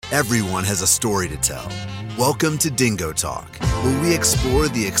Everyone has a story to tell. Welcome to Dingo Talk, where we explore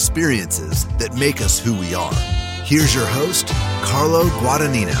the experiences that make us who we are. Here's your host, Carlo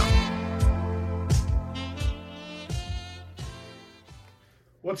Guadagnino.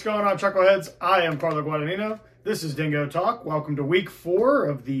 What's going on, Chuckleheads? I am Carlo Guadagnino. This is Dingo Talk. Welcome to week 4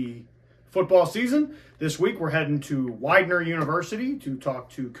 of the football season. This week we're heading to Widener University to talk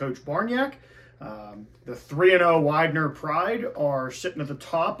to Coach Barainyak. The 3-0 Widener Pride are sitting at the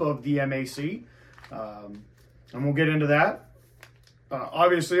top of the MAC, and we'll get into that.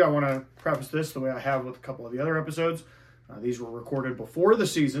 Obviously, I want to preface this the way I have with a couple of the other episodes. These were recorded before the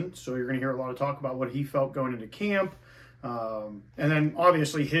season, so you're going to hear a lot of talk about what he felt going into camp, and then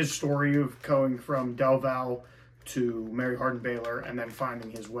obviously his story of going from Del Val to Mary Hardin Baylor and then finding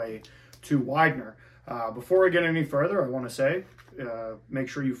his way to Widener. Before we get any further, I want to say, make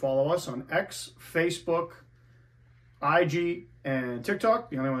sure you follow us on X, Facebook, IG, and TikTok.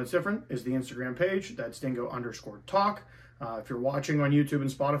 The only one that's different is the Instagram page. That's dingo_talk. If you're watching on YouTube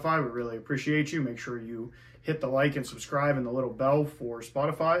and Spotify, we really appreciate you. Make sure you hit the like and subscribe and the little bell for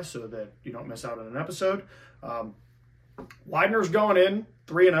Spotify so that you don't miss out on an episode. Widener's going in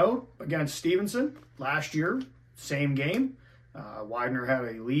 3-0 against Stevenson last year, same game. Widener had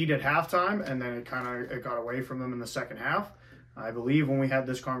a lead at halftime, and then it got away from them in the second half. I believe when we had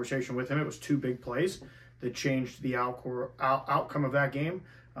this conversation with him, it was 2 big plays that changed the outcome of that game.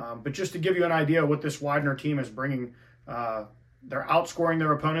 But just to give you an idea of what this Widener team is bringing, they're outscoring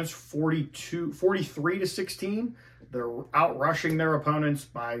their opponents 43-16. They're outrushing their opponents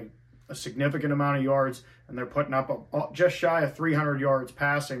by a significant amount of yards, and they're putting up just shy of 300 yards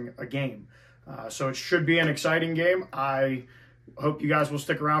passing a game. So it should be an exciting game. I hope you guys will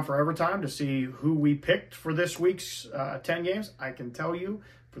stick around for overtime to see who we picked for this week's 10 games. I can tell you,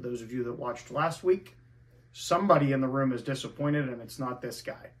 for those of you that watched last week, somebody in the room is disappointed, and it's not this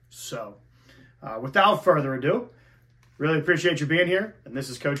guy. So without further ado, really appreciate you being here, and this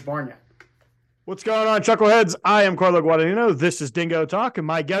is Coach Barainyak. What's going on, Chuckleheads? I am Carlo Guadagnino. This is Dingo Talk, and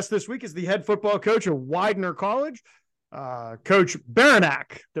my guest this week is the head football coach of Widener College, Coach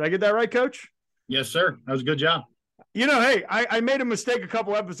Barainyak. Did I get that right, Coach? Yes, sir. That was a good job. You know, hey, I made a mistake a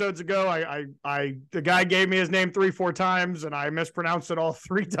couple episodes ago. The guy gave me his name 3-4 times, and I mispronounced it all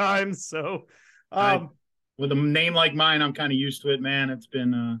 3 times. So, with a name like mine, I'm kind of used to it, man. It's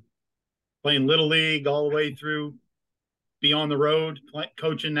been playing Little League all the way through, be on the road,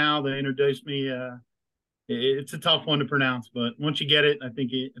 coaching now. They introduced me. It's a tough one to pronounce, but once you get it, I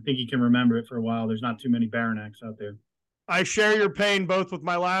think you can remember it for a while. There's not too many Barainaks out there. I share your pain both with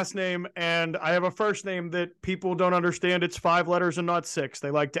my last name, and I have a first name that people don't understand. It's 5 letters and not 6.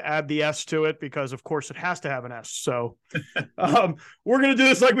 They like to add the S to it because, of course, it has to have an S. So we're going to do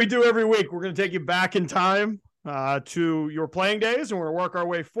this like we do every week. We're going to take you back in time to your playing days, and we're going to work our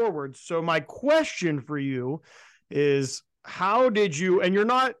way forward. So my question for you is, how did you, and you're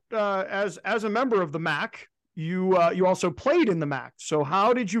not as a member of the MAC, you also played in the MAC. So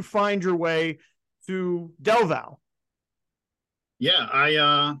how did you find your way to Del Val?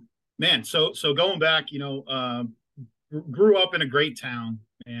 Yeah, so going back, grew up in a great town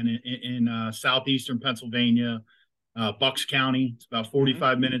and in southeastern Pennsylvania, Bucks County. It's about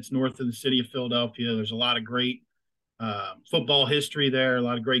 45 minutes north of the city of Philadelphia. There's a lot of great football history there. A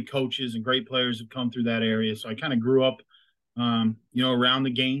lot of great coaches and great players have come through that area. So I kind of grew up, around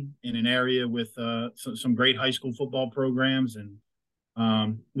the game in an area with some great high school football programs, and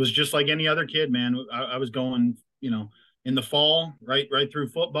was just like any other kid, man. I was going, in the fall, right through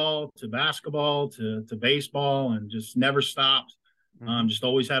football to basketball to baseball, and just never stopped. Just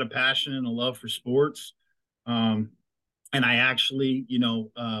always had a passion and a love for sports. And I actually,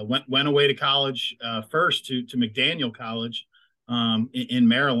 went away to college first to McDaniel College in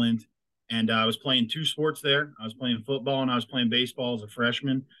Maryland. And I was playing 2 sports there. I was playing football and I was playing baseball as a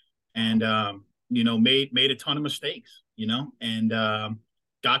freshman, and, made a ton of mistakes, and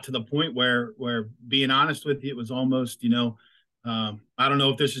got to the point where being honest with you, it was almost, I don't know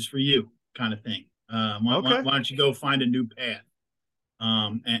if this is for you kind of thing. Why don't you go find a new path?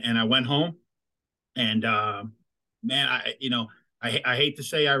 And I went home, and man, I hate to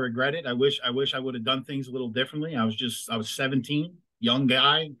say I regret it. I wish I would have done things a little differently. I was 17, young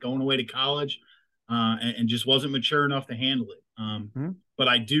guy going away to college, and just wasn't mature enough to handle it. But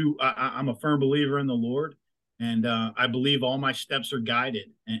I'm a firm believer in the Lord. And I believe all my steps are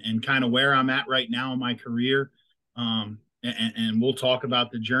guided, and kind of where I'm at right now in my career. And we'll talk about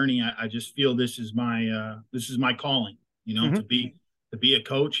the journey. I just feel this is my calling, to be a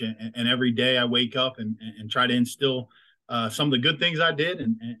coach. And every day I wake up and try to instill some of the good things I did,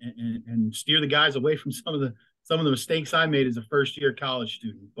 and steer the guys away from some of some of the mistakes I made as a first-year college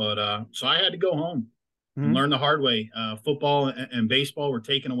student. But so I had to go home and learn the hard way. Football and baseball were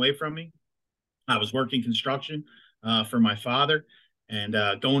taken away from me. I was working construction for my father and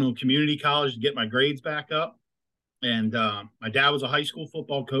going to a community college to get my grades back up. And my dad was a high school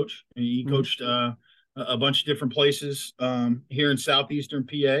football coach, and he coached a bunch of different places here in southeastern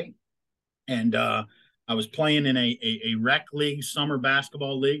PA. And I was playing in a rec league, summer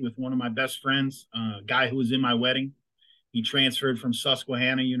basketball league, with one of my best friends, a guy who was in my wedding. He transferred from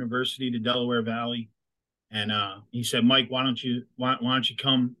Susquehanna University to Delaware Valley, and he said, "Mike, why don't you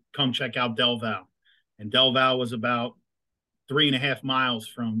come check out Del Val?" And Del Val was about 3.5 miles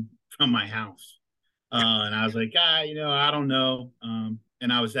from my house. And I was like, I don't know.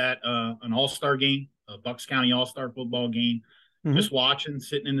 And I was at an all-star game, a Bucks County all-star football game, just watching,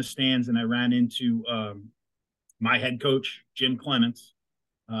 sitting in the stands. And I ran into my head coach, Jim Clements,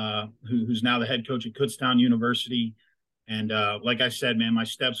 who's now the head coach at Kutztown University. And like I said, man, my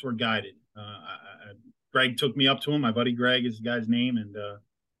steps were guided. Greg took me up to him. My buddy Greg is the guy's name, and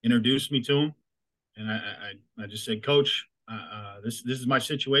introduced me to him. And I just said, "Coach, this is my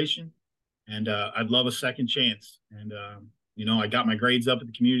situation, and I'd love a second chance." And I got my grades up at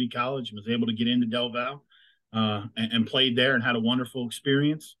the community college and was able to get into Del Val, and played there and had a wonderful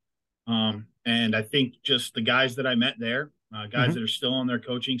experience. And I think just the guys that I met there, guys that are still on their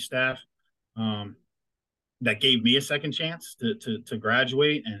coaching staff, that gave me a second chance to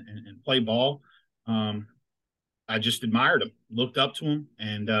graduate and play ball. I just admired them, looked up to them,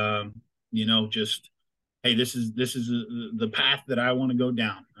 and just, hey, this is the path that I want to go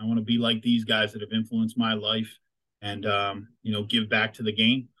down. I want to be like these guys that have influenced my life, and give back to the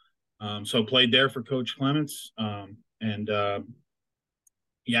game. So I played there for Coach Clements, and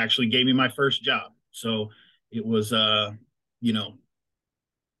he actually gave me my first job. So it was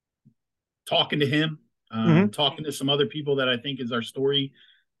talking to him, talking to some other people that I think is our story.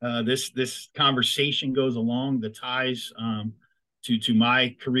 This conversation goes along the ties to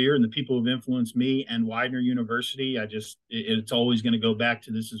my career and the people who've influenced me and Widener University. It's always going to go back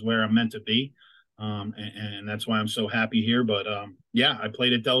to, this is where I'm meant to be. And that's why I'm so happy here. But I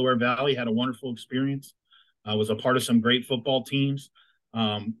played at Delaware Valley, had a wonderful experience. I was a part of some great football teams.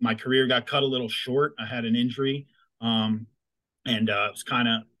 My career got cut a little short. I had an injury. And it was kind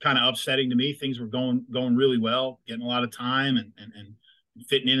of upsetting to me. Things were going really well, getting a lot of time and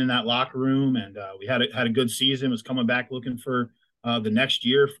fitting in that locker room. And we had a good season, was coming back looking for the next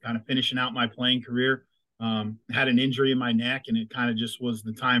year, kind of finishing out my playing career. Had an injury in my neck, and it kind of just was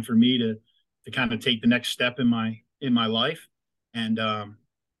the time for me to kind of take the next step in my life. And,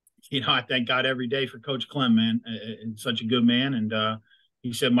 I thank God every day for Coach Clem, man. It's such a good man. And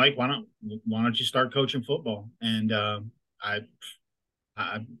he said, "Mike, why don't you start coaching football?" And I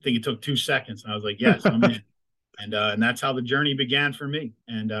think it took 2 seconds. And I was like, "Yes, I'm in." And that's how the journey began for me.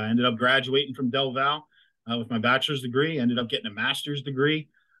 And I ended up graduating from Del Val with my bachelor's degree, ended up getting a master's degree.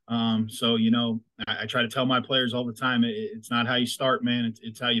 So, I try to tell my players all the time, it's not how you start, man.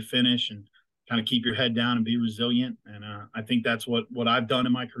 It's how you finish, and kind of keep your head down and be resilient. And I think that's what I've done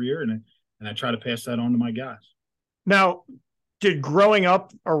in my career. And I try to pass that on to my guys. Now, did growing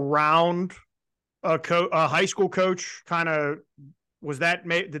up around a high school coach did that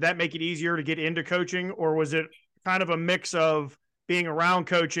make it easier to get into coaching, or was it kind of a mix of being around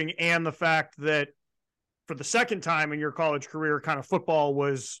coaching and the fact that for the second time in your college career, kind of football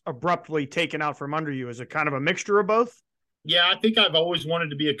was abruptly taken out from under you? Is it kind of a mixture of both? Yeah, I think I've always wanted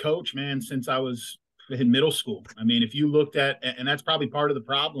to be a coach, man, since I was in middle school. I mean, if you looked at, and that's probably part of the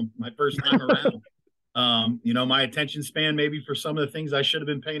problem my first time around, my attention span, maybe for some of the things I should have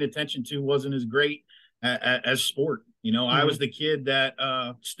been paying attention to, wasn't as great as sport. I was the kid that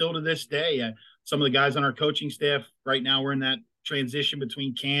still to this day, some of the guys on our coaching staff right now, we're in that transition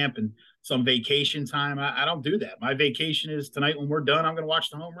between camp and some vacation time. I don't do that. My vacation is tonight when we're done, I'm going to watch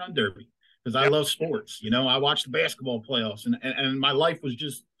the home run derby, because I love sports. I watched the basketball playoffs, and my life was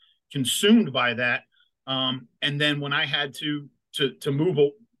just consumed by that. And then when I had to move,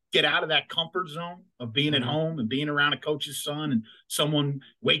 get out of that comfort zone of being at home and being around a coach's son and someone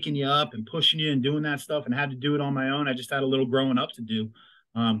waking you up and pushing you and doing that stuff, and had to do it on my own, I just had a little growing up to do.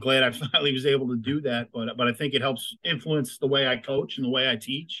 I'm glad I finally was able to do that, but I think it helps influence the way I coach and the way I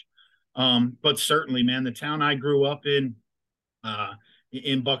teach. But certainly, man, the town I grew up in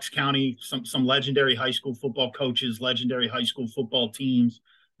Bucks County, some legendary high school football coaches, legendary high school football teams.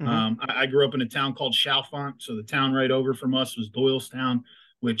 I grew up in a town called Chalfont, so the town right over from us was Doylestown,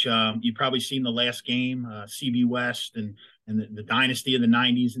 which you've probably seen the last game, CB West and the dynasty of the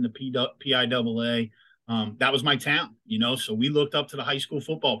 90s in the PIAA. That was my town, so we looked up to the high school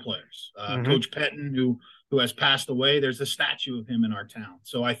football players. Coach Pettin, who who has passed away. There's a statue of him in our town.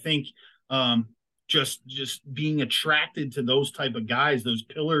 So I think just being attracted to those type of guys, those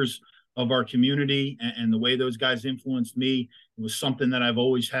pillars of our community, and the way those guys influenced me, it was something that I've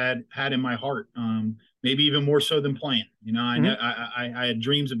always had in my heart. Maybe even more so than playing. You know, I had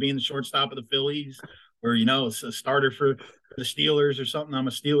dreams of being the shortstop of the Phillies, or it's a starter for the Steelers or something. I'm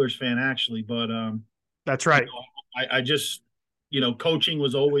a Steelers fan actually, but that's right. I just, coaching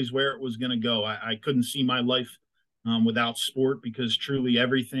was always where it was going to go. I couldn't see my life without sport, because truly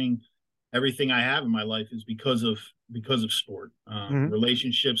everything I have in my life is because of sport.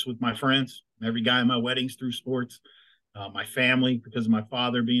 Relationships with my friends, every guy in my weddings through sports, my family because of my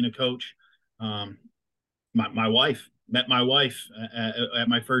father being a coach. My wife, met my wife at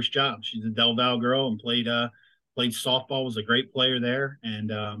my first job. She's a Del Val girl and played softball, was a great player there.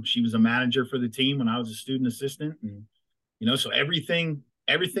 And she was a manager for the team when I was a student assistant. And, so everything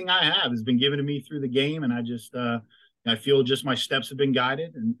I have has been given to me through the game. And I feel just my steps have been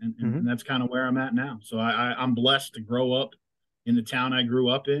guided, and that's kind of where I'm at now. So I'm blessed to grow up in the town I grew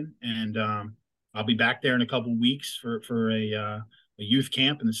up in. And I'll be back there in a couple of weeks for a youth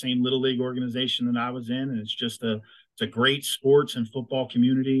camp in the same Little League organization that I was in. And it's a great sports and football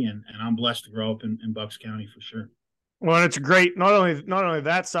community. And I'm blessed to grow up in Bucks County for sure. Well, and it's great, not only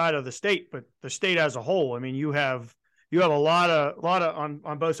that side of the state, but the state as a whole. I mean, you have a lot of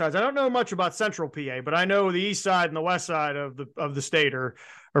on both sides. I don't know much about Central PA, but I know the east side and the west side of the state are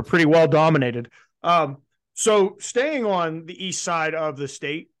pretty well dominated. So staying on the east side of the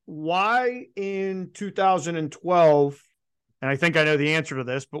state, why in 2012, and I think I know the answer to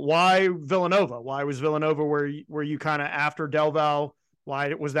this, but why Villanova? Why was Villanova where you kind of after Del Val?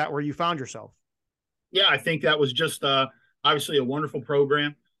 Why was that where you found yourself? Yeah, I think that was just obviously a wonderful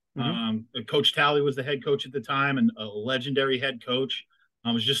program. Coach Talley was the head coach at the time, and a legendary head coach.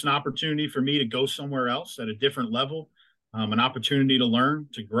 It was just an opportunity for me to go somewhere else at a different level, an opportunity to learn,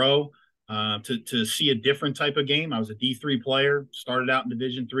 to grow, to see a different type of game. I was a D3 player, started out in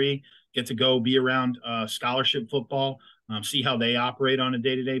Division III, get to go be around scholarship football, see how they operate on a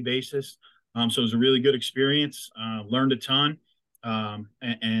day-to-day basis. So it was a really good experience, learned a ton. We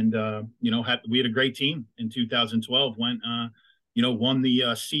had a great team in 2012, went won the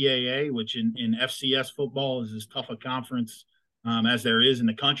CAA, which in FCS football is as tough a conference as there is in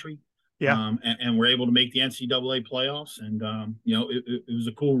the country. Yeah. And we're able to make the NCAA playoffs. And, it was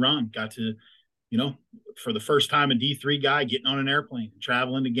a cool run. Got to, for the first time, a D3 guy getting on an airplane,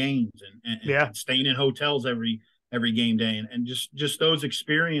 traveling to games and staying in hotels every game day. And just those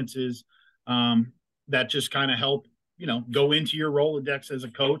experiences that just kind of help, go into your Rolodex as a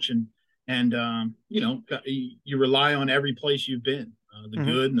coach. And you rely on every place you've been, the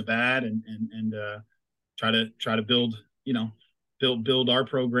good and the bad, and try to build our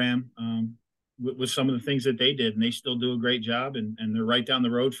program with some of the things that they did, and they still do a great job, and they're right down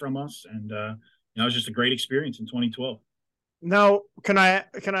the road from us. And it was just a great experience in 2012. Now, can I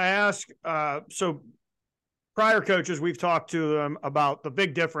ask? So, prior coaches, we've talked to them about the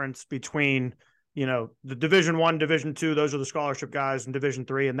big difference between the Division I, Division II, those are the scholarship guys, and Division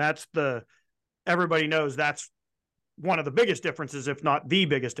III. And everybody knows that's one of the biggest differences, if not the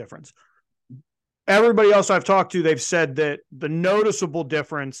biggest difference. Everybody else I've talked to, they've said that the noticeable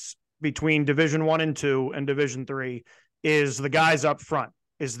difference between Division I and II and Division III is the guys up front.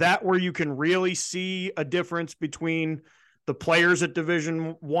 Is that where you can really see a difference between the players at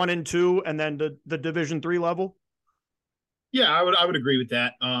Division I and II and then the Division III level? Yeah, I would agree with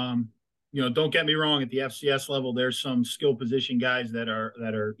that. Don't get me wrong, at the FCS level, there's some skill position guys that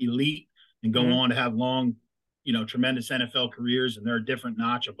are elite and go on to have long, tremendous NFL careers, and they're a different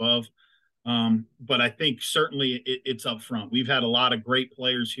notch above. But I think certainly it's up front. We've had a lot of great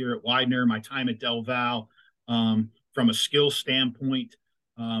players here at Widener, my time at Del Val, from a skill standpoint,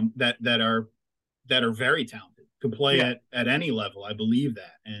 that are very talented, could play at any level. I believe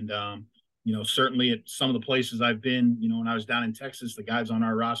that. And, certainly at some of the places I've been, when I was down in Texas, the guys on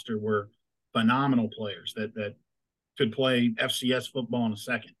our roster were phenomenal players that could play FCS football in a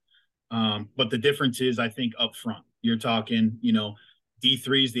second. But the difference is, I think, up front. You're talking,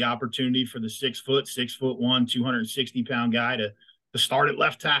 D3 is the opportunity for the 6'1", 260-pound guy to start at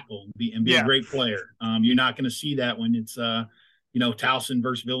left tackle and be a great player. You're not going to see that when it's Towson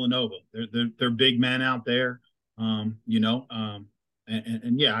versus Villanova. They're big men out there. I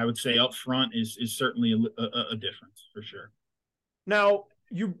would say up front is certainly a difference for sure. Now,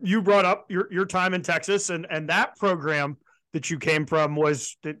 you brought up your time in Texas, and that program that you came from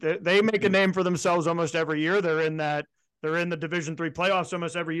they make a name for themselves almost every year. They're in the Division III playoffs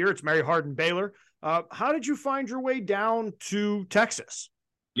almost every year. It's Mary Hardin Baylor. How did you find your way down to Texas?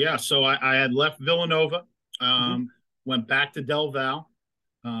 Yeah, so I had left Villanova Went back to Del Val,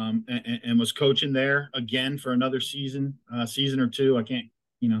 and was coaching there again for another season or two. I can't,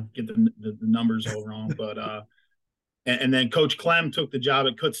 get the numbers all wrong, but and then Coach Clem took the job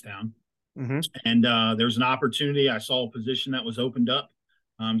at Kutztown, and there was an opportunity. I saw a position that was opened up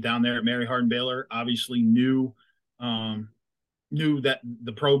down there at Mary Hardin Baylor. Obviously knew that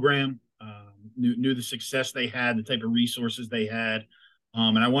the program, knew the success they had, the type of resources they had,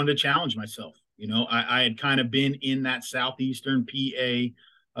 and I wanted to challenge myself. I had kind of been in that southeastern PA,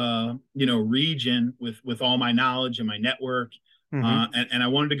 region with all my knowledge and my network. And I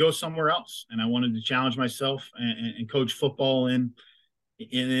wanted to go somewhere else, and I wanted to challenge myself and coach football in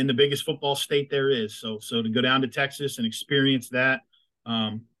the biggest football state there is. So to go down to Texas and experience that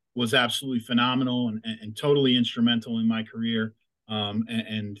was absolutely phenomenal and totally instrumental in my career.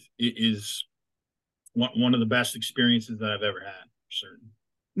 And it is one of the best experiences that I've ever had, for certain.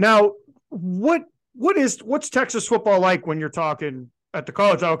 Now, what's Texas football like when you're talking at the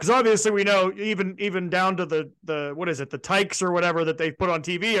college level? Because obviously we know even down to the what is it, the Tykes or whatever that they put on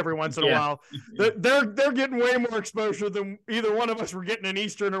TV every once in a while, they're getting way more exposure than either one of us were getting in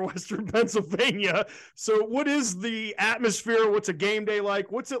Eastern or Western Pennsylvania. So what is the atmosphere? What's a game day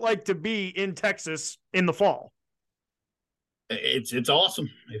like? What's it like to be in Texas in the fall? It's awesome.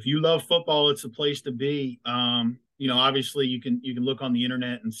 If you love football, it's a place to be. Obviously you can look on the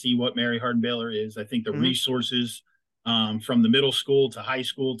internet and see what Mary Hardin Baylor is. I think the resources from the middle school to high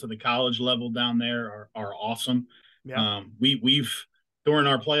school to the college level down there are awesome. Yeah. We've during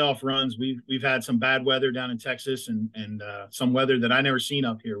our playoff runs, we've had some bad weather down in Texas and some weather that I never seen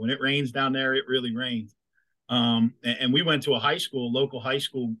up here. When it rains down there, it really rains. And we went to a local high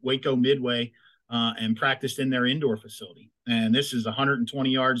school, Waco Midway, and practiced in their indoor facility. And this is 120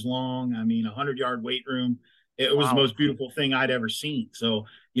 yards long. 100-yard weight room. It was the most beautiful thing I'd ever seen. So,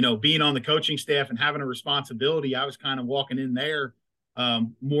 being on the coaching staff and having a responsibility, I was kind of walking in there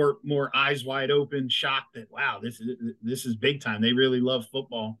more eyes wide open, shocked that, wow, this is big time. They really love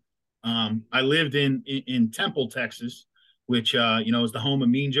football. I lived in Temple, Texas, which, is the home of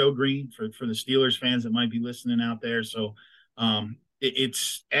Mean Joe Green for the Steelers fans that might be listening out there. So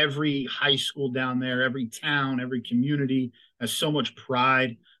it's every high school down there, every town, every community has so much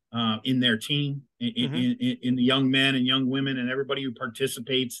pride in their team, in the young men and young women and everybody who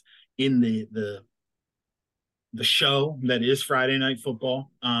participates in the show that is Friday Night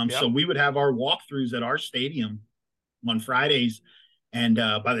Football. So we would have our walkthroughs at our stadium on Fridays. And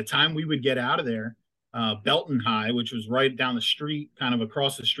by the time we would get out of there, Belton High, which was right down the street, kind of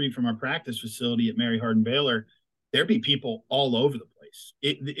across the street from our practice facility at Mary Hardin Baylor, there'd be people all over the place.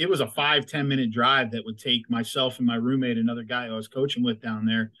 It was a 5-10 minute drive that would take myself and my roommate, another guy I was coaching with down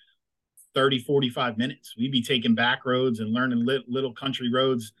there, 30-45 minutes. We'd be taking back roads and learning little country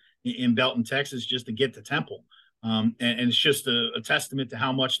roads in Belton, Texas, just to get to Temple. And it's just a testament to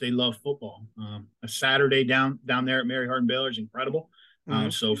how much they love football. A Saturday down there at Mary Hardin Baylor is incredible.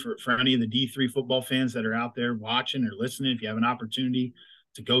 So for any of the D3 football fans that are out there watching or listening, if you have an opportunity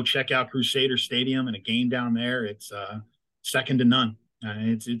to go check out Crusader Stadium and a game down there, it's second to none.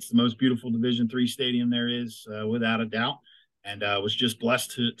 It's the most beautiful Division III stadium there is, without a doubt. And I was just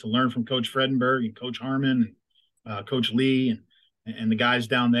blessed to learn from Coach Fredenberg and Coach Harmon and Coach Lee and the guys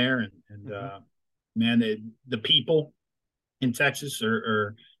down there. And man, the people in Texas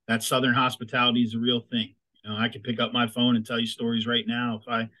are that Southern hospitality is a real thing. I could pick up my phone and tell you stories right now.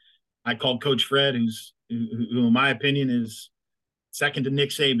 If I called Coach Fred, who in my opinion is second to Nick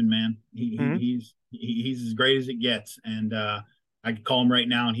Saban, man. He's as great as it gets. And I could call him right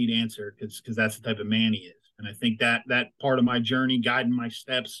now and he'd answer because that's the type of man he is. And I think that part of my journey, guiding my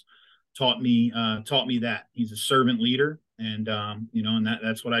steps, taught me that he's a servant leader, and and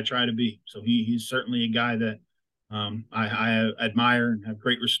that's what I try to be. So he's certainly a guy that I admire and have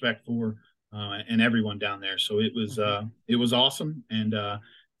great respect for, and everyone down there. So it was awesome, and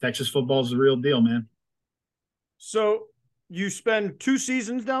Texas football is the real deal, man. So you spend 2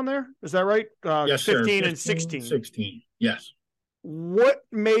 seasons down there, is that right? Yes, 15 sir. and 16. 16, yes. What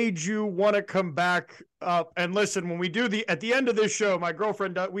made you want to come back up? And listen, when we do at the end of this show, my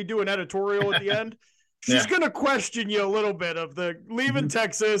girlfriend, we do an editorial at the end. She's going to question you a little bit of the leaving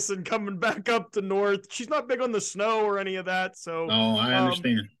Texas and coming back up to North. She's not big on the snow or any of that. So, I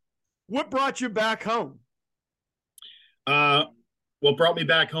understand. What brought you back home? What brought me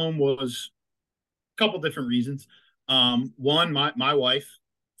back home was a couple different reasons. One, my wife.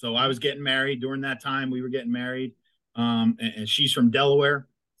 So I was getting married during that time. We were getting married. And she's from Delaware.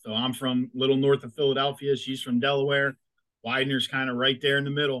 So I'm from little north of Philadelphia. She's from Delaware. Widener's kind of right there in the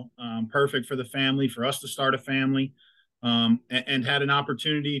middle. Perfect for the family, for us to start a family, and had an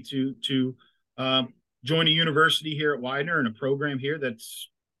opportunity to join a university here at Widener and a program here that's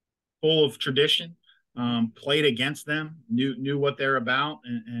full of tradition. Played against them, knew what they're about,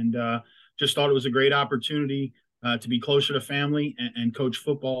 and just thought it was a great opportunity to be closer to family and coach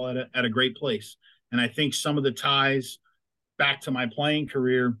football at a great place. And I think some of the ties back to my playing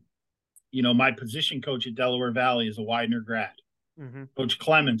career, my position coach at Delaware Valley is a Widener grad. Mm-hmm. Coach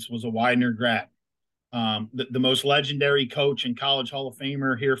Clements was a Widener grad. The most legendary coach and college Hall of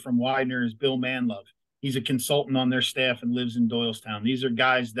Famer here from Widener is Bill Manlove. He's a consultant on their staff and lives in Doylestown. These are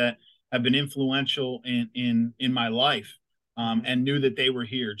guys that have been influential in my life, and knew that they were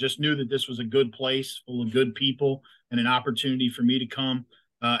here. Just knew that this was a good place full of good people and an opportunity for me to come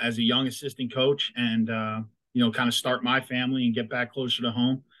as a young assistant coach and kind of start my family and get back closer to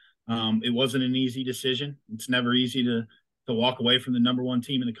home. It wasn't an easy decision. It's never easy to walk away from the number one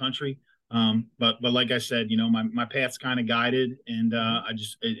team in the country. But like I said, my path's kind of guided, and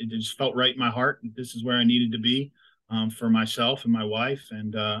it just felt right in my heart that this is where I needed to be for myself and my wife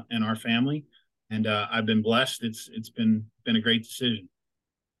and our family. And I've been blessed. It's been a great decision.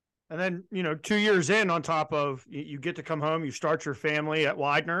 And then, 2 years in, on top of you get to come home, you start your family at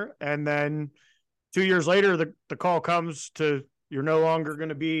Widener, and then 2 years later, the call comes to you're no longer going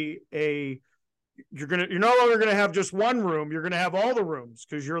to be you're no longer going to have just one room. You're going to have all the rooms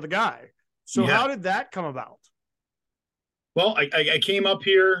because you're the guy. So How did that come about? Well, I came up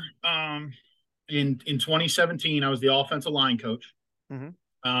here in 2017. I was the offensive line coach, and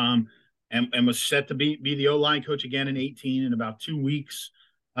was set to be the O-line coach again in 18. In about 2 weeks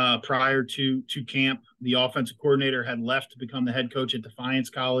prior to camp, the offensive coordinator had left to become the head coach at Defiance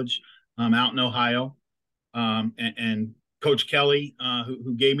College out in Ohio, and Coach Kelly,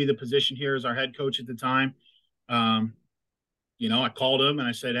 who gave me the position here as our head coach at the time, I called him and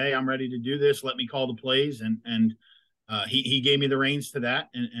I said, "Hey, I'm ready to do this. Let me call the plays." And he gave me the reins to that,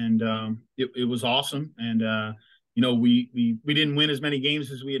 and it was awesome. And we didn't win as many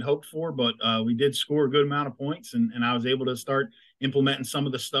games as we had hoped for, but we did score a good amount of points, and I was able to start implementing some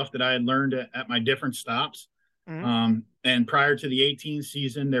of the stuff that I had learned at my different stops. And prior to the 18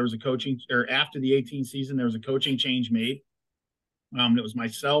 season, after the 18 season, there was a coaching change made. It was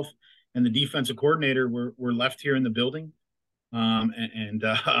myself and the defensive coordinator were left here in the building.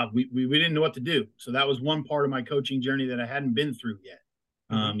 We didn't know what to do. So that was one part of my coaching journey that I hadn't been through yet.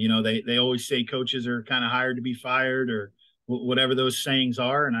 They always say coaches are kind of hired to be fired, or whatever those sayings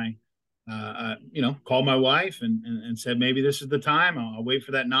are. And I called my wife and said, maybe this is the time. I'll wait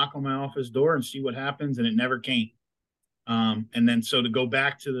for that knock on my office door and see what happens. And it never came. And then, so to go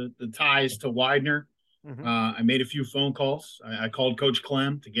back to the ties to Widener, I made a few phone calls. I called Coach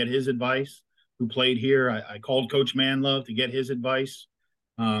Clem to get his advice, who played here. I called Coach Manlove to get his advice.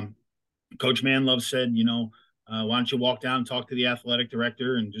 Coach Manlove said, why don't you walk down and talk to the athletic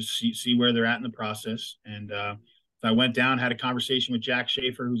director and just see where they're at in the process. And so I went down, had a conversation with Jack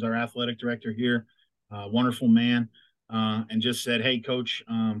Schaefer, who's our athletic director here, wonderful man, and just said, "Hey, Coach,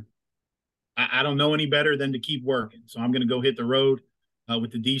 I don't know any better than to keep working. So I'm going to go hit the road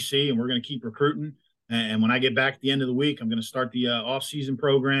with the DC, and we're going to keep recruiting. And when I get back at the end of the week, I'm going to start the off-season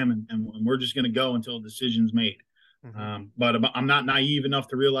program, and we're just going to go until a decision's made." But I'm not naive enough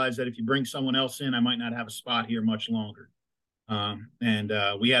to realize that if you bring someone else in, I might not have a spot here much longer.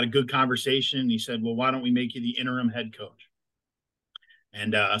 We had a good conversation. He said, "Well, why don't we make you the interim head coach?"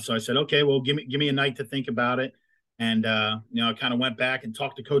 And so I said, "Okay, well, give me a night to think about it." And I kind of went back and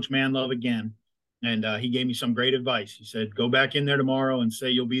talked to Coach Manlove again, and he gave me some great advice. He said, "Go back in there tomorrow and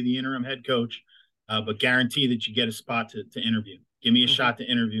say you'll be the interim head coach, but guarantee that you get a spot to interview. Give me a shot to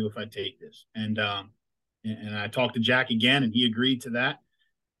interview if I take this." And I talked to Jack again, and he agreed to that.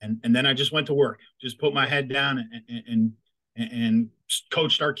 And then I just went to work, just put my head down and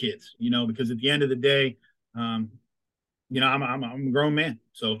coached our kids, because at the end of the day, I'm a grown man.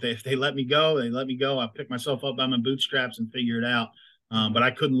 So if they let me go, they let me go. I pick myself up by my bootstraps and figure it out. But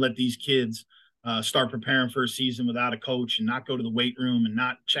I couldn't let these kids start preparing for a season without a coach, and not go to the weight room, and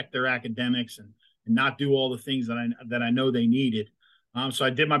not check their academics, and not do all the things that I know they needed. So I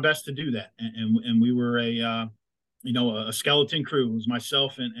did my best to do that. And we were a skeleton crew. It was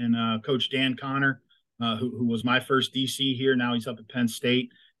myself and Coach Dan Connor, who was my first DC here. Now he's up at Penn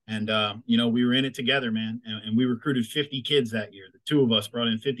State. And, we were in it together, man. And we recruited 50 kids that year. The two of us brought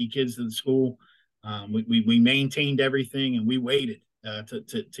in 50 kids to the school. We maintained everything, and we waited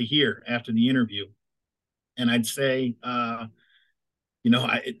to hear after the interview. And I'd say, I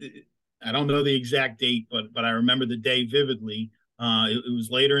don't know the exact date, but I remember the day vividly. It was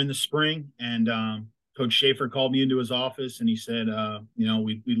later in the spring, and Coach Schaefer called me into his office, and he said,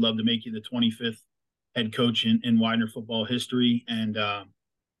 we'd love to make you the 25th head coach in Widener football history. And,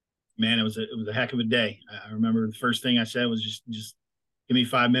 man, it was a heck of a day. I remember the first thing I said was just give me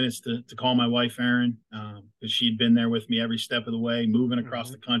 5 minutes to call my wife, Erin, because she'd been there with me every step of the way, moving across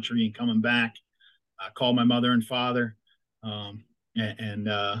the country and coming back. I called my mother and father.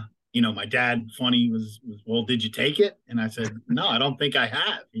 My dad, funny, was, well, did you take it? And I said, no, I don't think I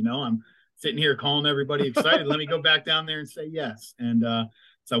have. I'm sitting here calling everybody excited. Let me go back down there and say yes. And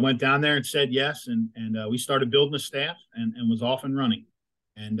so I went down there and said yes. And we started building a staff and was off and running.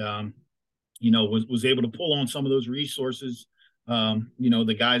 And, was able to pull on some of those resources,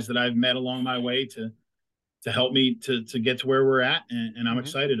 the guys that I've met along my way to help me to get to where we're at. And I'm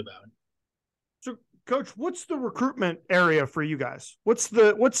excited about it. So, Coach, what's the recruitment area for you guys? What's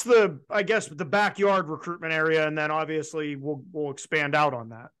the I guess the backyard recruitment area, and then obviously we'll expand out on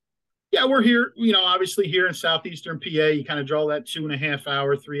that. Yeah, we're here, obviously here in southeastern PA. You kind of draw that 2.5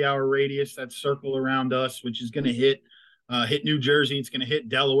 hour, 3 hour radius, that circle around us, which is going to hit New Jersey. It's going to hit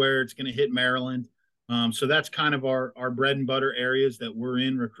Delaware. It's going to hit Maryland. So that's kind of our bread and butter areas that we're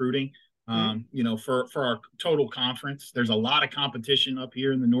in recruiting. For our total conference, there's a lot of competition up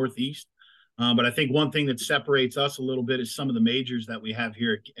here in the Northeast. But I think one thing that separates us a little bit is some of the majors that we have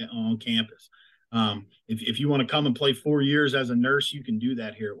here on campus. If you want to come and play 4 years as a nurse, you can do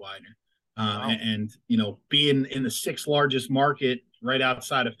that here at Widener. And being in the 6th largest market right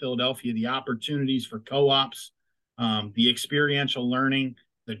outside of Philadelphia, the opportunities for co-ops, the experiential learning,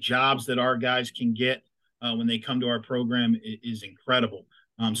 the jobs that our guys can get when they come to our program is incredible.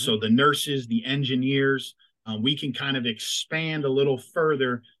 So the nurses, the engineers, we can kind of expand a little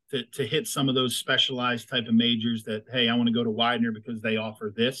further to hit some of those specialized type of majors that, hey, I want to go to Widener because they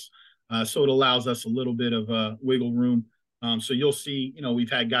offer this. So it allows us a little bit of wiggle room. So you'll see,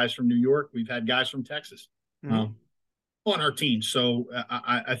 we've had guys from New York, we've had guys from Texas on our team. So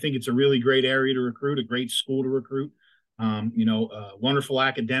I think it's a really great area to recruit, a great school to recruit. Wonderful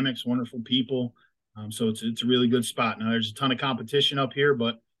academics, wonderful people. So it's a really good spot. Now there's a ton of competition up here,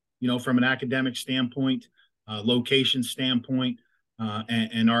 but from an academic standpoint, location standpoint,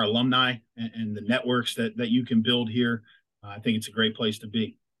 and our alumni and the networks that you can build here, I think it's a great place to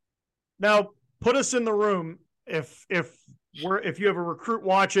be. Now, put us in the room. If you have a recruit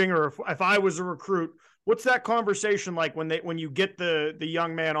watching, or if I was a recruit, what's that conversation like when you get the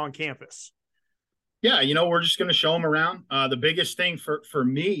young man on campus? Yeah, we're just going to show them around. The biggest thing for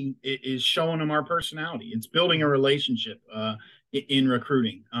me is showing them our personality. It's building a relationship in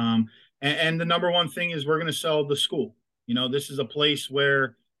recruiting. And the number one thing is we're going to sell the school. This is a place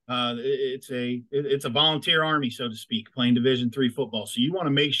where it's a volunteer army, so to speak, playing Division III football. So you want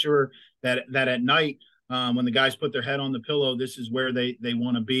to make sure that at night, when the guys put their head on the pillow, this is where they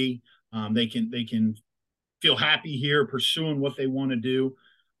want to be. They can feel happy here, pursuing what they want to do.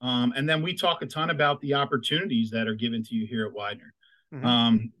 And then we talk a ton about the opportunities that are given to you here at Widener.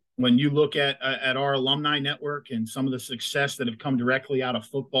 When you look at our alumni network and some of the success that have come directly out of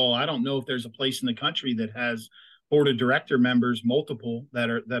football, I don't know if there's a place in the country that has board of director members, multiple that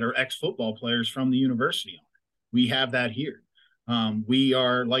are ex-football players from the university. We have that here. We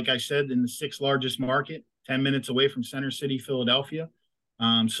are, like I said, in the 6th largest market, 10 minutes away from Center City, Philadelphia.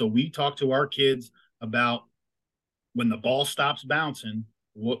 So we talk to our kids about when the ball stops bouncing,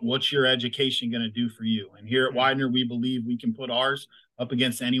 what's your education going to do for you? And here at Widener, we believe we can put ours up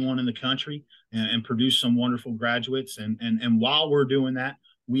against anyone in the country and produce some wonderful graduates. And while we're doing that,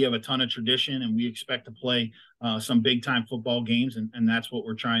 we have a ton of tradition, and we expect to play some big time football games. And that's what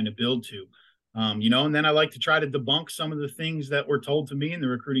we're trying to build to, and then I like to try to debunk some of the things that were told to me in the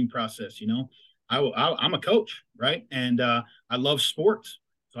recruiting process. I'm a coach, right? And I love sports.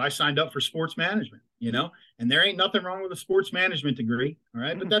 So I signed up for sports management, and there ain't nothing wrong with a sports management degree. All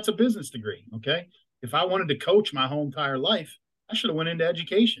right. But that's a business degree. Okay. If I wanted to coach my whole entire life, I should have went into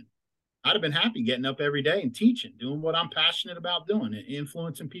education. I'd have been happy getting up every day and teaching, doing what I'm passionate about doing, and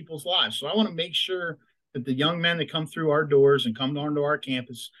influencing people's lives. So I want to make sure that the young men that come through our doors and come onto our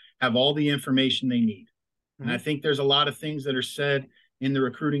campus have all the information they need. And I think there's a lot of things that are said in the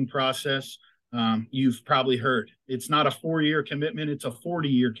recruiting process. You've probably heard it's not a 4-year commitment. It's a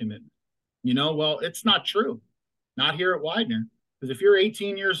 40-year commitment. Well, it's not true. Not here at Widener. Because if you're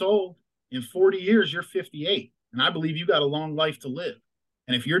 18 years old, in 40 years, you're 58. And I believe you got a long life to live.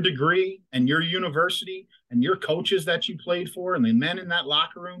 And if your degree and your university and your coaches that you played for and the men in that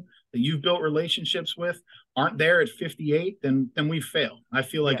locker room that you've built relationships with aren't there at 58, then we've failed. I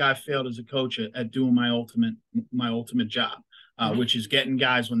feel like I failed as a coach at doing my ultimate job, which is getting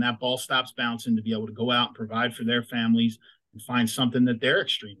guys, when that ball stops bouncing, to be able to go out and provide for their families and find something that they're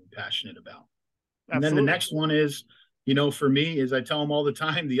extremely passionate about. Absolutely. And then the next one is, for me, is I tell them all the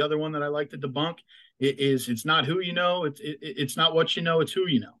time, the other one that I like to debunk is it's not who you know, it's not what you know, it's who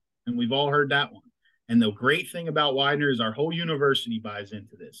you know. And we've all heard that one. And the great thing about Widener is our whole university buys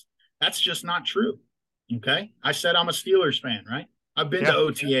into this. That's just not true. Okay. I said I'm a Steelers fan, right? I've been to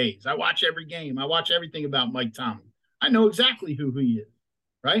OTAs. I watch every game. I watch everything about Mike Tomlin. I know exactly who he is,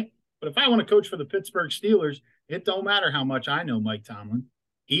 right? But if I want to coach for the Pittsburgh Steelers, it don't matter how much I know Mike Tomlin.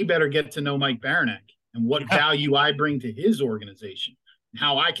 He better get to know Mike Barainyak and what value I bring to his organization, and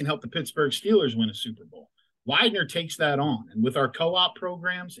how I can help the Pittsburgh Steelers win a Super Bowl. Widener takes that on. And with our co-op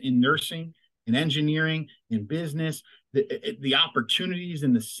programs in nursing, in engineering, in business, the opportunities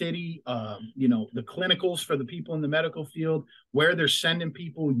in the city, the clinicals for the people in the medical field, where they're sending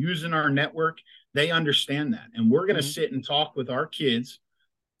people using our network, they understand that. And we're going to sit and talk with our kids,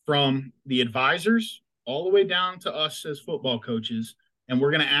 from the advisors all the way down to us as football coaches. And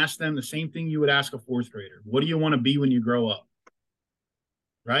we're going to ask them the same thing you would ask a fourth grader. What do you want to be when you grow up?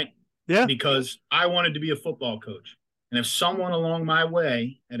 Right? Yeah. Because I wanted to be a football coach. And if someone along my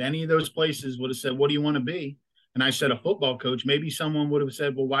way at any of those places would have said, what do you want to be? And I said, a football coach, maybe someone would have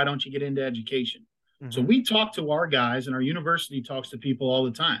said, well, why don't you get into education? Mm-hmm. So we talk to our guys, and our university talks to people all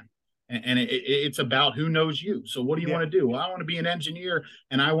the time. And it's about who knows you. So what do you want to do? Well, I want to be an engineer,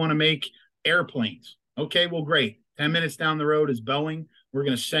 and I want to make airplanes. Okay, well, great. 10 minutes down the road is Boeing. We're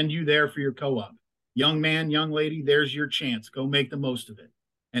going to send you there for your co-op. Young man, young lady, there's your chance. Go make the most of it.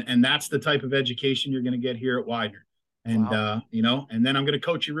 And that's the type of education you're going to get here at Widener. And, and then I'm going to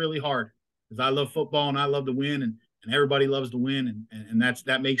coach you really hard, because I love football and I love to win, and everybody loves to win. And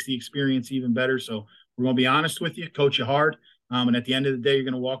that makes the experience even better. So we're going to be honest with you, coach you hard. And at the end of the day, you're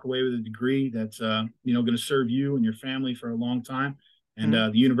going to walk away with a degree that's, going to serve you and your family for a long time. And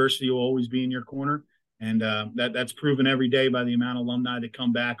the university will always be in your corner. And that's proven every day by the amount of alumni that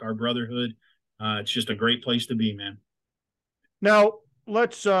come back, our brotherhood. It's just a great place to be, man. Now,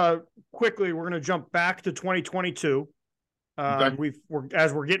 let's quickly, we're going to jump back to 2022. Okay.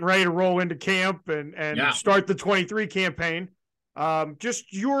 We're getting ready to roll into camp and start the 23 campaign. Now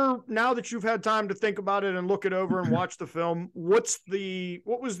that you've had time to think about it and look it over and watch the film, what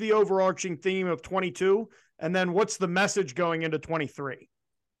was the overarching theme of 22, and then what's the message going into 23?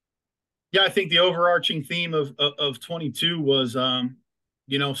 Yeah, I think the overarching theme of 22 was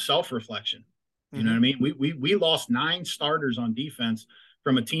self-reflection. You know what I mean? We lost 9 starters on defense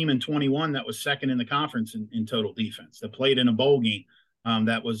from a team in 21 that was second in the conference in total defense, that played in a bowl game,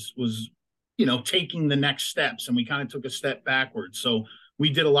 that was taking the next steps, and we kind of took a step backwards. So we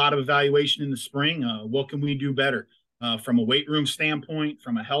did a lot of evaluation in the spring. What can we do better from a weight room standpoint,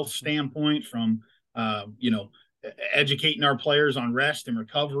 from a health standpoint, from educating our players on rest and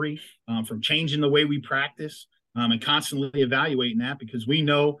recovery, from changing the way we practice, and constantly evaluating that, because we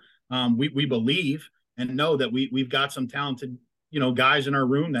know we believe and know that we've got some talented guys in our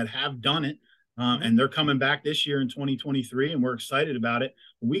room that have done it. And they're coming back this year in 2023, and we're excited about it.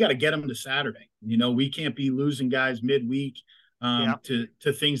 We got to get them to Saturday. We can't be losing guys midweek to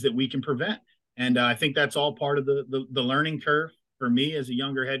things that we can prevent. And I think that's all part of the learning curve for me as a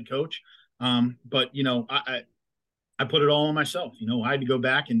younger head coach. But I put it all on myself. I had to go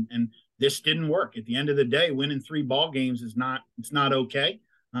back and this didn't work. At the end of the day, winning 3 ball games it's not okay.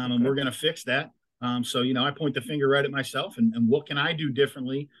 And we're going to fix that. So I point the finger right at myself, and what can I do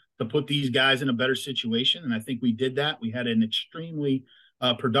differently to put these guys in a better situation? And I think we did that. We had an extremely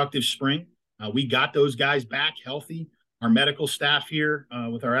productive spring. We got those guys back healthy. Our medical staff here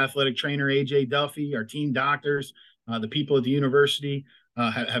with our athletic trainer, AJ Duffy, our team doctors, the people at the university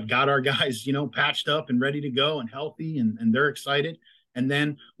have got our guys, patched up and ready to go and healthy, and they're excited. And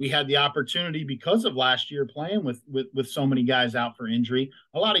then we had the opportunity, because of last year playing with so many guys out for injury,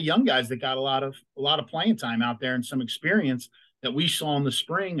 a lot of young guys that got a lot of playing time out there and some experience that we saw in the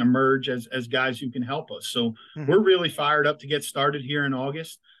spring emerge as guys who can help us. So we're really fired up to get started here in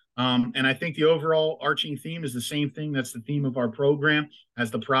August. And I think the overall arching theme is the same thing. That's the theme of our program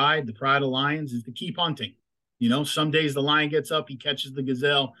as the pride of Lions is to keep hunting. Some days the lion gets up, he catches the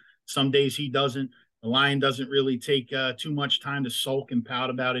gazelle. Some days he doesn't. The lion doesn't really take too much time to sulk and pout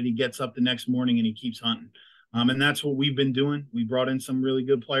about it. He gets up the next morning and he keeps hunting. And that's what we've been doing. We brought in some really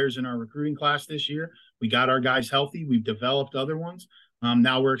good players in our recruiting class this year. We got our guys healthy. We've developed other ones.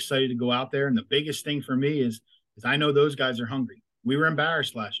 Now we're excited to go out there. And the biggest thing for me is I know those guys are hungry. We were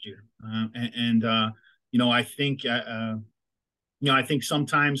embarrassed last year. I think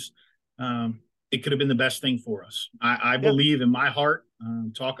sometimes it could have been the best thing for us. I believe in my heart.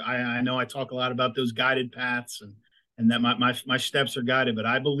 I know I talk a lot about those guided paths and that my steps are guided, but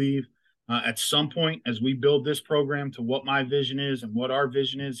I believe at some point as we build this program to what my vision is and what our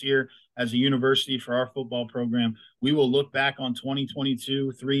vision is here as a university for our football program, we will look back on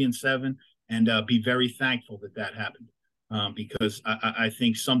 2022, 3-7, and be very thankful that happened. because I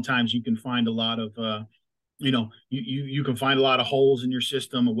think sometimes you can find a lot of you can find a lot of holes in your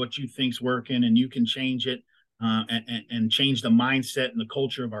system of what you think's working, and you can change it and change the mindset and the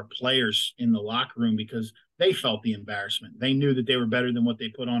culture of our players in the locker room, because they felt the embarrassment. They knew that they were better than what they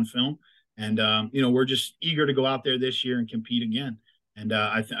put on film. And, we're just eager to go out there this year and compete again. And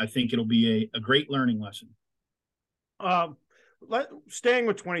I think it'll be a great learning lesson. Staying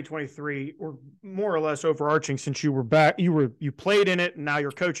with 2023, or more or less overarching, since you were back, you played in it and now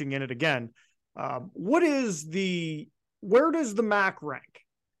you're coaching in it again. Where does the MAC rank?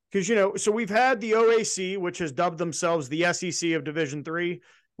 Because, so we've had the OAC, which has dubbed themselves the SEC of Division III.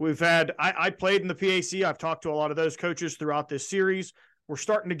 We've had, I played in the PAC. I've talked to a lot of those coaches throughout this series. We're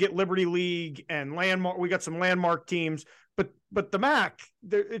starting to get Liberty League and Landmark. We got some Landmark teams, but the MAC,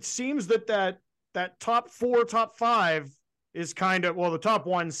 it seems that top 4, top 5 is kind of, well, the top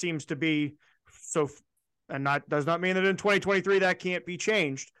 1 seems to be so, and does not mean that in 2023 that can't be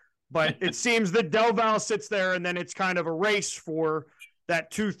changed, but it seems that Del Val sits there, and then it's kind of a race for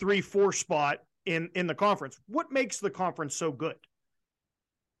that 2, 3, 4 spot in the conference. What makes the conference so good?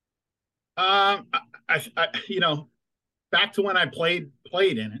 Back to when I played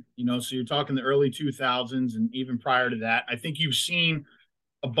in it, so you're talking the early 2000s and even prior to that, I think you've seen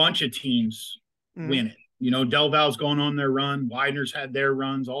a bunch of teams win it. Del Val's going on their run. Widener's had their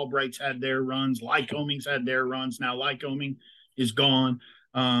runs. Albright's had their runs. Lycoming's had their runs. Now Lycoming is gone.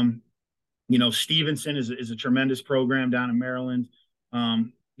 Stevenson is a tremendous program down in Maryland.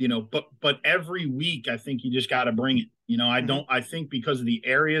 But every week I think you just got to bring it. I think because of the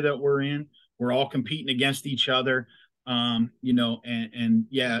area that we're in, we're all competing against each other. Del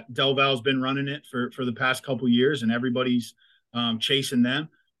Val's been running it for the past couple of years, and everybody's chasing them.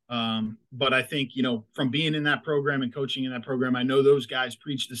 But I think, from being in that program and coaching in that program, I know those guys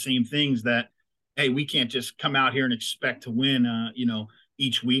preach the same things, that, hey, we can't just come out here and expect to win,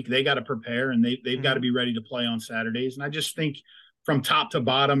 each week. They got to prepare, and they've got to be ready to play on Saturdays. And I just think from top to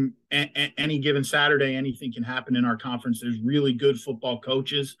bottom, any given Saturday, anything can happen in our conference. There's really good football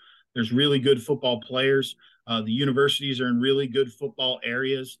coaches. There's really good football players. The universities are in really good football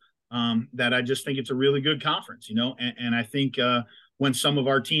areas, that I just think it's a really good conference, and I think when some of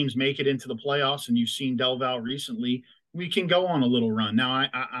our teams make it into the playoffs, and you've seen Del Val recently, we can go on a little run. Now,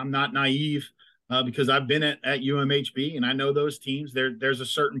 I'm not naive, because I've been at UMHB, and I know those teams. There's a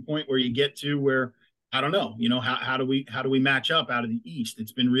certain point where you get to where, I don't know, how do we match up out of the East?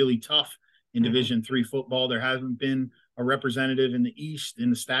 It's been really tough in Division III football. There hasn't been a representative in the East in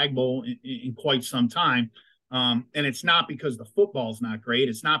the Stag Bowl in quite some time. And it's not because the football's not great.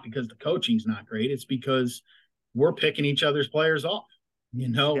 It's not because the coaching's not great. It's because we're picking each other's players off,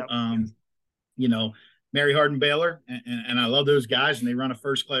 Yep. Mary Hardin Baylor, and I love those guys, and they run a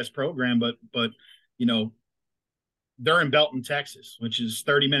first-class program, but they're in Belton, Texas, which is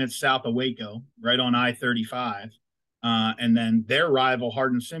 30 minutes south of Waco, right on I-35. And then their rival,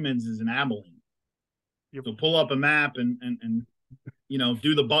 Hardin-Simmons, is in Abilene. Yep. So pull up a map and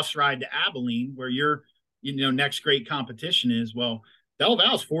do the bus ride to Abilene, where your next great competition is. Well, Del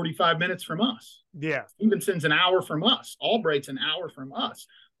Val's 45 minutes from us. Yeah. Stevenson's an hour from us. Albright's an hour from us.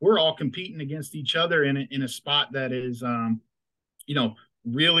 We're all competing against each other in a spot that is,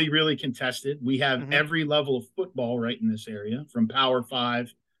 really, really contested. We have every level of football right in this area, from Power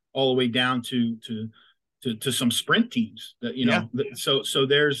 5 all the way down to some sprint teams. So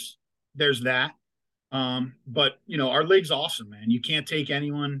there's that. But our league's awesome, man. You can't take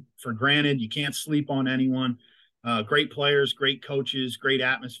anyone for granted. You can't sleep on anyone. Great players, great coaches, great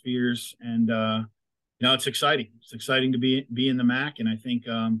atmospheres, and it's exciting. It's exciting to be in the MAC, and I think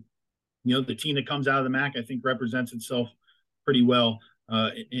the team that comes out of the MAC, I think, represents itself pretty well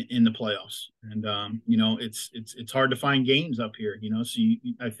in the playoffs. And it's hard to find games up here. So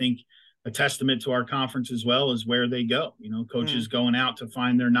I think a testament to our conference as well is where they go. Coaches going out to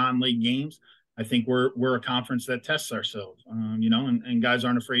find their non-league games. I think we're a conference that tests ourselves. And guys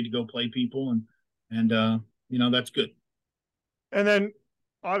aren't afraid to go play people, and that's good. And then,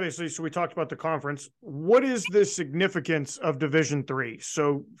 obviously, so we talked about the conference. What is the significance of Division III?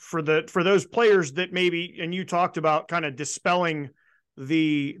 So for those players that maybe, and you talked about kind of dispelling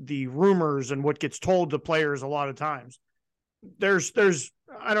the rumors and what gets told to players a lot of times. There's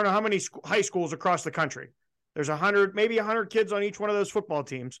I don't know how many high schools across the country. There's 100, maybe 100 kids on each one of those football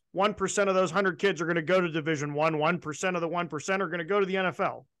teams. 1% of those 100 kids are going to go to Division I. 1% of the 1% are going to go to the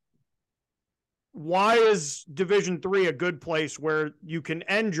NFL. Why is Division III a good place where you can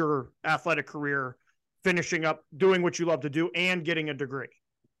end your athletic career finishing up doing what you love to do and getting a degree?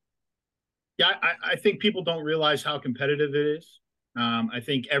 Yeah, I think people don't realize how competitive it is. I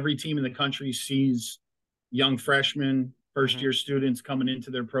think every team in the country sees young freshmen, first-year students coming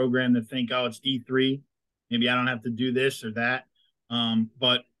into their program that think, oh, it's D3. Maybe I don't have to do this or that.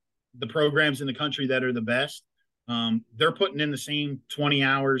 But the programs in the country that are the best, they're putting in the same 20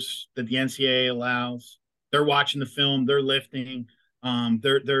 hours that the NCAA allows. They're watching the film. They're lifting.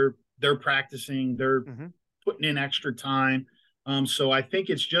 They're practicing. They're putting in extra time. So I think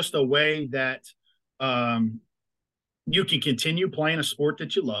it's just a way that you can continue playing a sport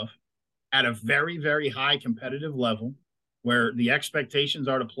that you love at a very, very high competitive level where the expectations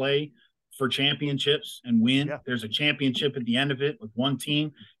are to play for championships and win. Yeah. There's a championship at the end of it with one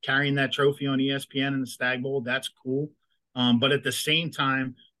team carrying that trophy on ESPN and the Stag Bowl. That's cool. But at the same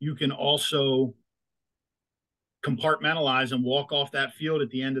time, you can also compartmentalize and walk off that field at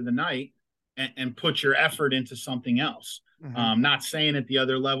the end of the night and put your effort into something else. Not saying at the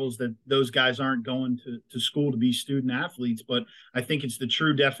other levels that those guys aren't going to school to be student athletes, but I think it's the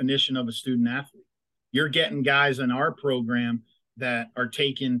true definition of a student athlete. You're getting guys in our program that are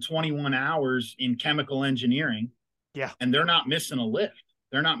taking 21 hours in chemical engineering. Yeah. And they're not missing a lift.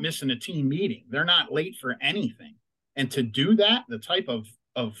 They're not missing a team meeting. They're not late for anything. And to do that, the type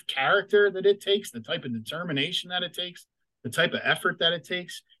of character that it takes, the type of determination that it takes, the type of effort that it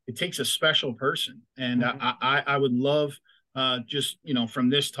takes a special person. And I would love just, from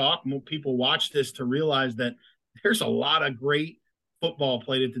this talk, more people watch this to realize that there's a lot of great football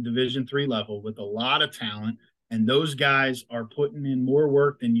played at the Division III level with a lot of talent. And those guys are putting in more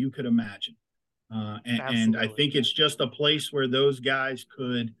work than you could imagine. And I think it's just a place where those guys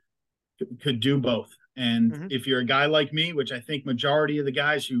could do both. And if you're a guy like me, which I think majority of the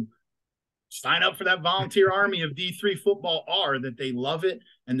guys who sign up for that volunteer army of D3 football are, that they love it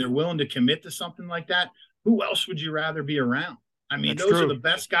and they're willing to commit to something like that, who else would you rather be around? I mean, those are the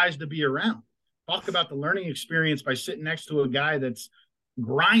best guys to be around. Talk about the learning experience by sitting next to a guy that's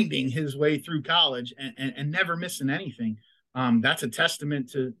grinding his way through college and never missing anything. That's a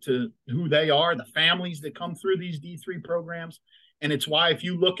testament to who they are, the families that come through these D3 programs. And it's why if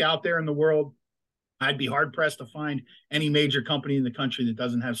you look out there in the world, I'd be hard-pressed to find any major company in the country that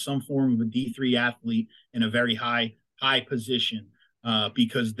doesn't have some form of a D3 athlete in a very high position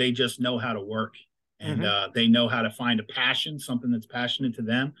because they just know how to work. And they know how to find a passion, something that's passionate to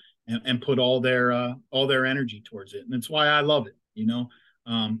them, and put all their energy towards it. And that's why I love it.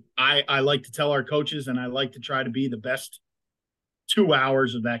 I like to tell our coaches, and I like to try to be the best 2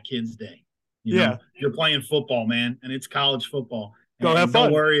 hours of that kid's day. You know, you're playing football, man, and it's college football.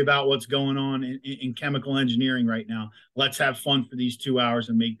 Don't worry about what's going on in chemical engineering right now. Let's have fun for these 2 hours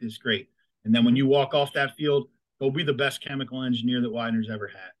and make this great. And then when you walk off that field, go be the best chemical engineer that Widener's ever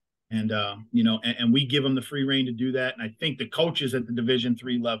had. And, and we give them the free rein to do that. And I think the coaches at the Division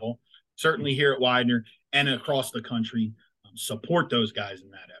III level, certainly here at Widener and across the country, support those guys in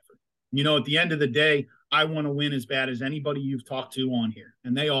that effort. At the end of the day, I want to win as bad as anybody you've talked to on here.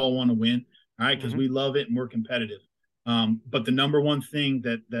 And they all want to win, all right, because we love it and we're competitive. But the number one thing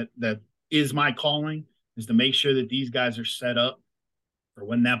that is my calling is to make sure that these guys are set up for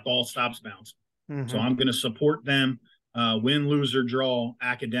when that ball stops bouncing. So I'm going to support them, win, lose, or draw,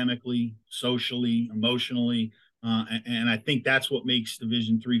 academically, socially, emotionally. And I think that's what makes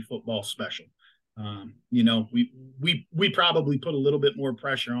Division III football special. We probably put a little bit more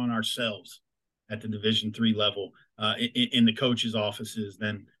pressure on ourselves at the Division III level in the coaches' offices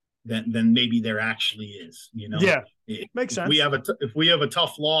than maybe there actually is. Makes sense. If we have a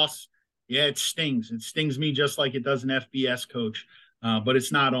tough loss, it stings. It stings me just like it does an FBS coach, but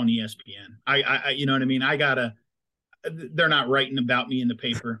it's not on ESPN. I you know what I mean? They're not writing about me in the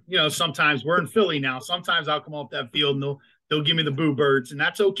paper. Sometimes we're in Philly now. Sometimes I'll come off that field and they'll give me the boo birds, and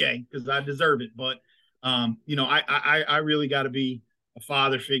that's okay because I deserve it. But I really got to be a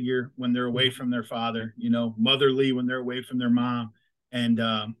father figure when they're away from their father. Motherly when they're away from their mom, and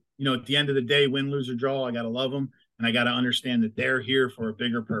at the end of the day, win, lose, or draw, I got to love them, and I got to understand that they're here for a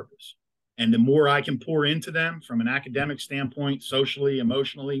bigger purpose. And the more I can pour into them from an academic standpoint, socially,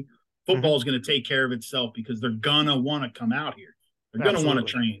 emotionally, football is going to take care of itself because they're going to want to come out here. They're going to want to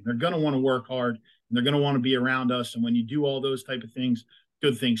train. They're going to want to work hard, and they're going to want to be around us. And when you do all those type of things,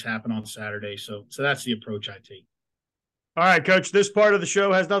 good things happen on Saturday. So that's the approach I take. All right, Coach, this part of the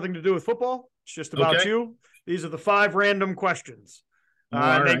show has nothing to do with football. It's just about you. These are the 5 random questions.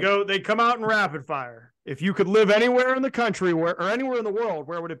 They come out in rapid fire. If you could live anywhere in the country or anywhere in the world,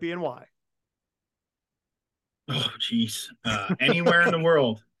 where would it be and why? Oh, geez. Anywhere in the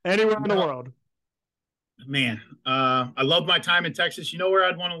world. Anywhere in the world. Man, I love my time in Texas. You know where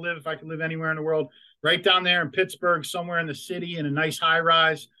I'd want to live if I could live anywhere in the world? Right down there in Pittsburgh, somewhere in the city, in a nice high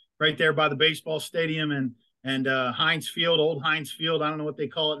rise, right there by the baseball stadium and Heinz Field, old Heinz Field. I don't know what they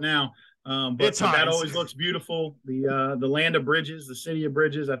call it now. But that always looks beautiful. The land of bridges, the city of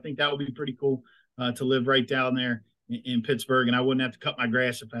bridges. I think that would be pretty cool to live right down there in Pittsburgh, and I wouldn't have to cut my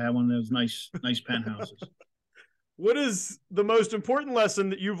grass if I had one of those nice penthouses. What is the most important lesson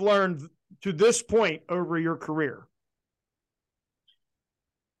that you've learned to this point over your career?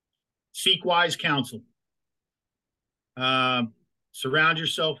 Seek wise counsel. Surround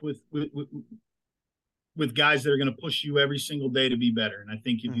yourself with guys that are going to push you every single day to be better. And I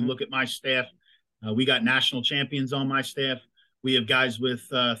think if you look at my staff, we got national champions on my staff. We have guys with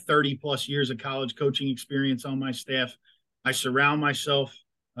 30 plus years of college coaching experience on my staff. I surround myself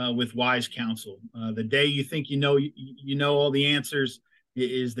with wise counsel. The day you think you know all the answers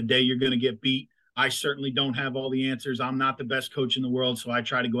is the day you're going to get beat. I certainly don't have all the answers. I'm not the best coach in the world, so I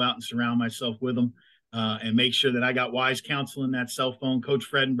try to go out and surround myself with them and make sure that I got wise counsel in that cell phone. Coach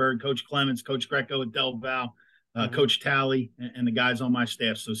Fredenberg, Coach Clements, Coach Greco at Del Val, Coach Talley, and the guys on my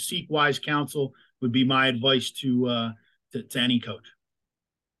staff. So seek wise counsel would be my advice to any coach.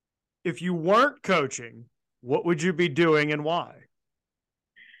 If you weren't coaching, what would you be doing and why?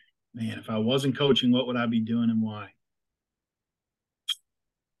 Man, if I wasn't coaching, what would I be doing and why?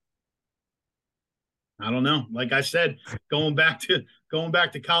 I don't know. Like I said, going back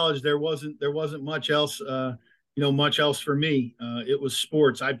to college, there wasn't much else, much else for me. It was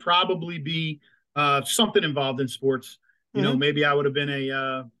sports. I'd probably be something involved in sports. Maybe I would have been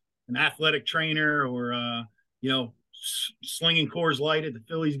an athletic trainer or slinging Coors Light at the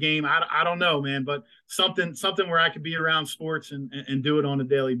Phillies game. I don't know, man, but something where I could be around sports and do it on a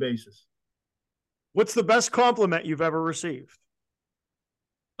daily basis. What's the best compliment you've ever received?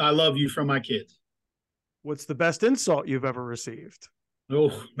 I love you from my kids. What's the best insult you've ever received?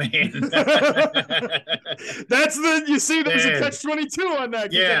 Oh, man. There's a catch-22 on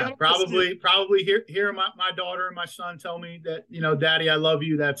that. Yeah, probably hearing my daughter and my son tell me that, Daddy, I love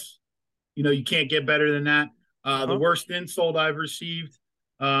you. That's, you can't get better than that. The worst insult I've received.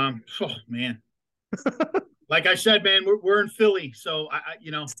 Oh, man. Like I said, man, we're in Philly. So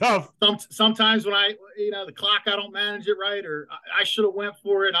it's tough. Sometimes when the clock, I don't manage it right, or I should have went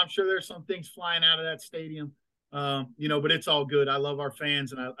for it. I'm sure there's some things flying out of that stadium, but it's all good. I love our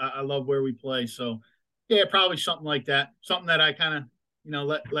fans and I love where we play. So yeah, probably something like that. Something that I kind of,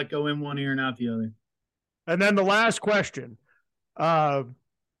 let go in one ear and out the other. And then the last question,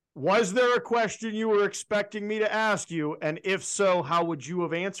 was there a question you were expecting me to ask you? And if so, how would you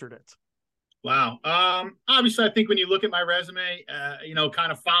have answered it? Wow. Obviously, I think when you look at my resume,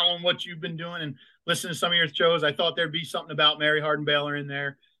 kind of following what you've been doing and listening to some of your shows, I thought there'd be something about Mary Hardin-Baylor in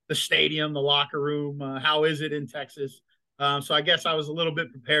there, the stadium, the locker room. How is it in Texas? So I guess I was a little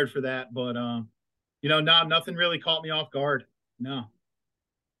bit prepared for that, but nothing really caught me off guard. No.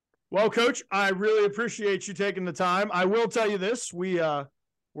 Well, Coach, I really appreciate you taking the time. I will tell you this: we're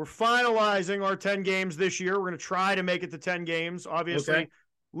finalizing our 10 games this year. We're going to try to make it to 10 games. Obviously. Okay.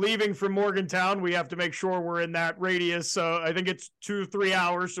 Leaving from Morgantown, we have to make sure we're in that radius. So I think it's 2-3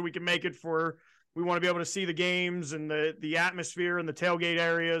 hours so we can make it we want to be able to see the games and the atmosphere and the tailgate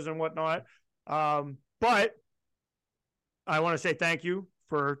areas and whatnot. But I want to say thank you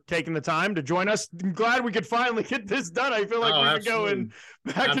for taking the time to join us. I'm glad we could finally get this done. I feel like we've been going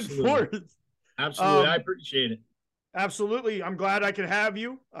back and forth. Absolutely. I appreciate it. Absolutely. I'm glad I could have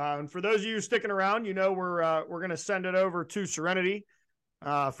you. And for those of you sticking around, we're going to send it over to Serenity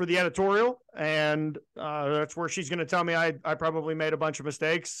for the editorial, and that's where she's going to tell me I probably made a bunch of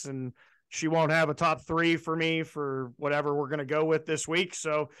mistakes, and she won't have a top 3 for me for whatever we're going to go with this week.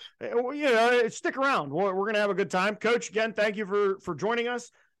 So, stick around. We're going to have a good time. Coach, again, thank you for joining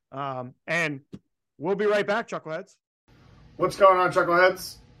us, and we'll be right back, Chuckleheads. What's going on,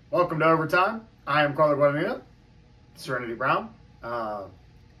 Chuckleheads? Welcome to Overtime. I am Carla Guadagnino, Serenity Brown.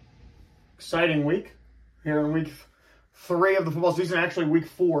 Exciting week here in week 3 of the football season. Actually, week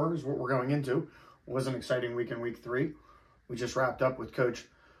 4 is what we're going into. It was an exciting week in week 3. We just wrapped up with Coach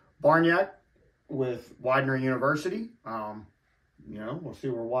Barainyak with Widener University. We'll see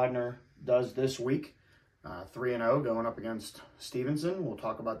where Widener does this week. 3-0 going up against Stevenson. We'll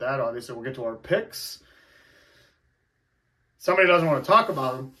talk about that. Obviously, we'll get to our picks. Somebody doesn't want to talk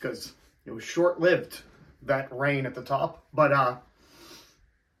about them because it was short-lived, that reign at the top. But a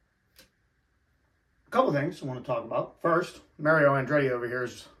couple things I want to talk about. First, Mario Andretti over here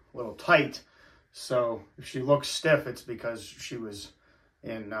is a little tight. So if she looks stiff, it's because she was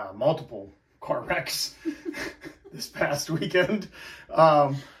in multiple car wrecks this past weekend.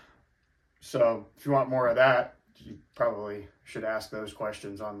 So if you want more of that, you probably should ask those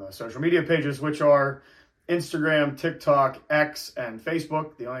questions on the social media pages, which are Instagram, TikTok, X, and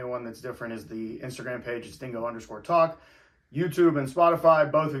Facebook. The only one that's different is the Instagram page. It's dingo_talk. YouTube and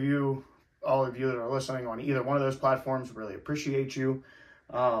Spotify. Both of you, all of you that are listening on either one of those platforms, really appreciate you.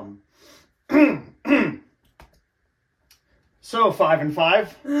 So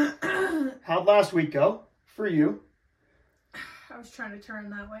 5-5. How'd last week go for you? I was trying to turn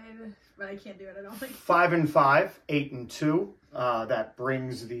that way, but I can't do it, I don't think. 5-5, 8-2. That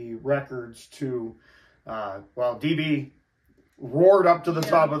brings the records to, DB roared up to the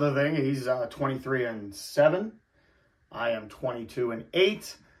top of the thing. He's 23-7. I am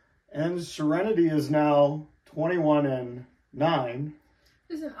 22-8. And Serenity is now 21-9.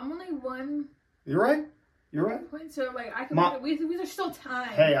 Listen, I'm only one. You're right. You're right. So, I can. There's still time.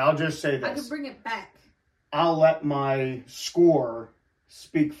 Hey, I'll just say this. I can bring it back. I'll let my score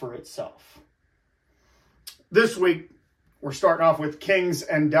speak for itself. This week, we're starting off with Kings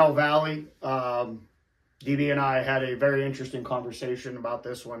and Del Valle. DB and I had a very interesting conversation about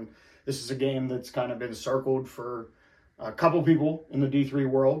this one. This is a game that's kind of been circled for a couple people in the D3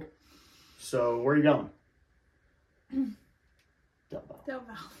 world. So, where are you going? Del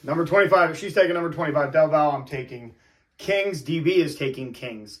Valle. Number 25. She's taking number 25. Del Valle, I'm taking Kings. DB is taking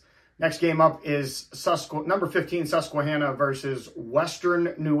Kings. Next game up is number 15, Susquehanna versus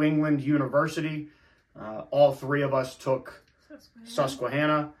Western New England University. All three of us took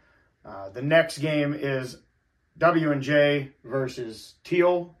Susquehanna. The next game is W&J versus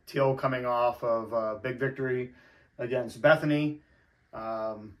Teal. Teal coming off of a big victory against Bethany.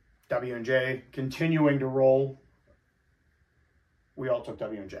 W&J continuing to roll. We all took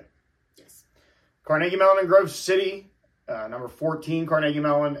W&J. Yes. Carnegie Mellon and Grove City. Number 14, Carnegie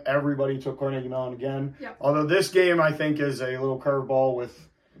Mellon. Everybody took Carnegie Mellon again. Yep. Although this game, I think, is a little curveball with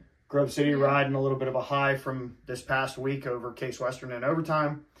Grove City riding a little bit of a high from this past week over Case Western in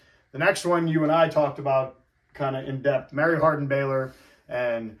overtime. The next one you and I talked about kind of in depth, Mary Hardin Baylor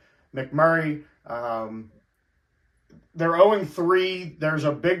and McMurray. They're 0-3. There's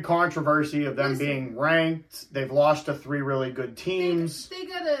a big controversy of them being ranked. They've lost to three really good teams. They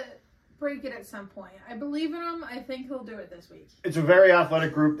got to break it at some point. I believe in them. I think he'll do it this week. It's a very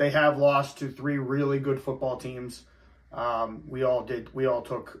athletic group. They have lost to three really good football teams. We all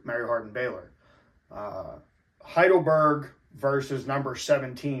took Mary Hardin Baylor. Heidelberg versus number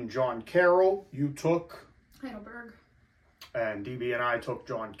 17, John Carroll. You took Heidelberg. And DB and I took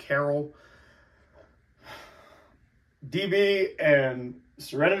John Carroll. DB and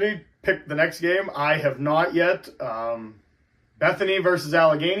Serenity picked the next game. I have not yet. Bethany versus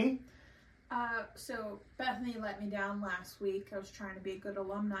Allegheny. So Bethany let me down last week. I was trying to be a good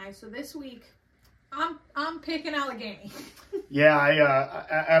alumni. So this week, I'm picking Allegheny. Yeah,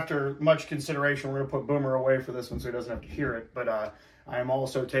 after much consideration, we're going to put Boomer away for this one so he doesn't have to hear it. But I am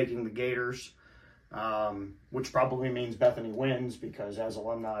also taking the Gators, which probably means Bethany wins because as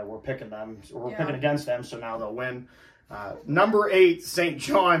alumni, we're picking them. We're picking against them, so now they'll win. Number 8, St.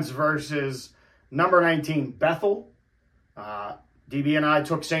 John's versus number 19, Bethel. DB and I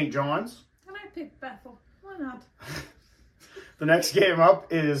took St. John's. And I picked Bethel. Why not? The next game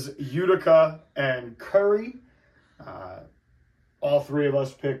up is Utica and Curry. All three of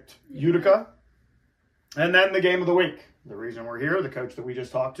us picked Utica. And then the game of the week. The reason we're here, the coach that we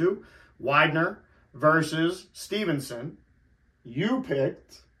just talked to, Widener versus Stevenson. You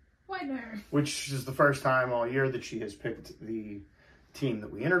picked Widener, which is the first time all year that she has picked the team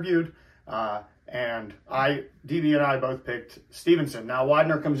that we interviewed. And DB and I both picked Stevenson. Now,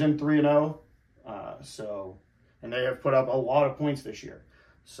 Widener comes in 3-0, and they have put up a lot of points this year.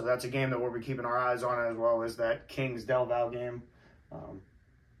 So that's a game that we'll be keeping our eyes on, as well as that Kings Del Valle game.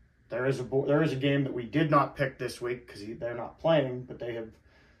 There is a game that we did not pick this week because they're not playing, but they have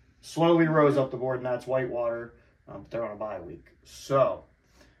slowly rose up the board, and that's Whitewater. They're on a bye week. So,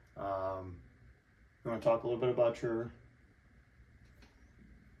 you want to talk a little bit about your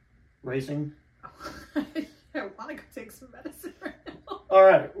racing? I want to go take some medicine right now. All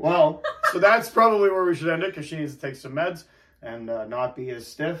right. Well, so that's probably where we should end it because she needs to take some meds and not be as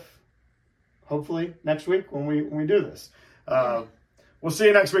stiff. Hopefully next week when we do this. We'll see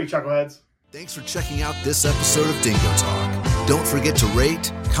you next week, Chuckleheads. Thanks for checking out this episode of Dingo Talk. Don't forget to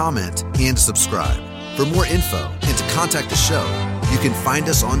rate, comment, and subscribe. For more info and to contact the show, you can find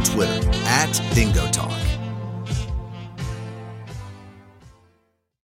us on Twitter @Dingo Talk.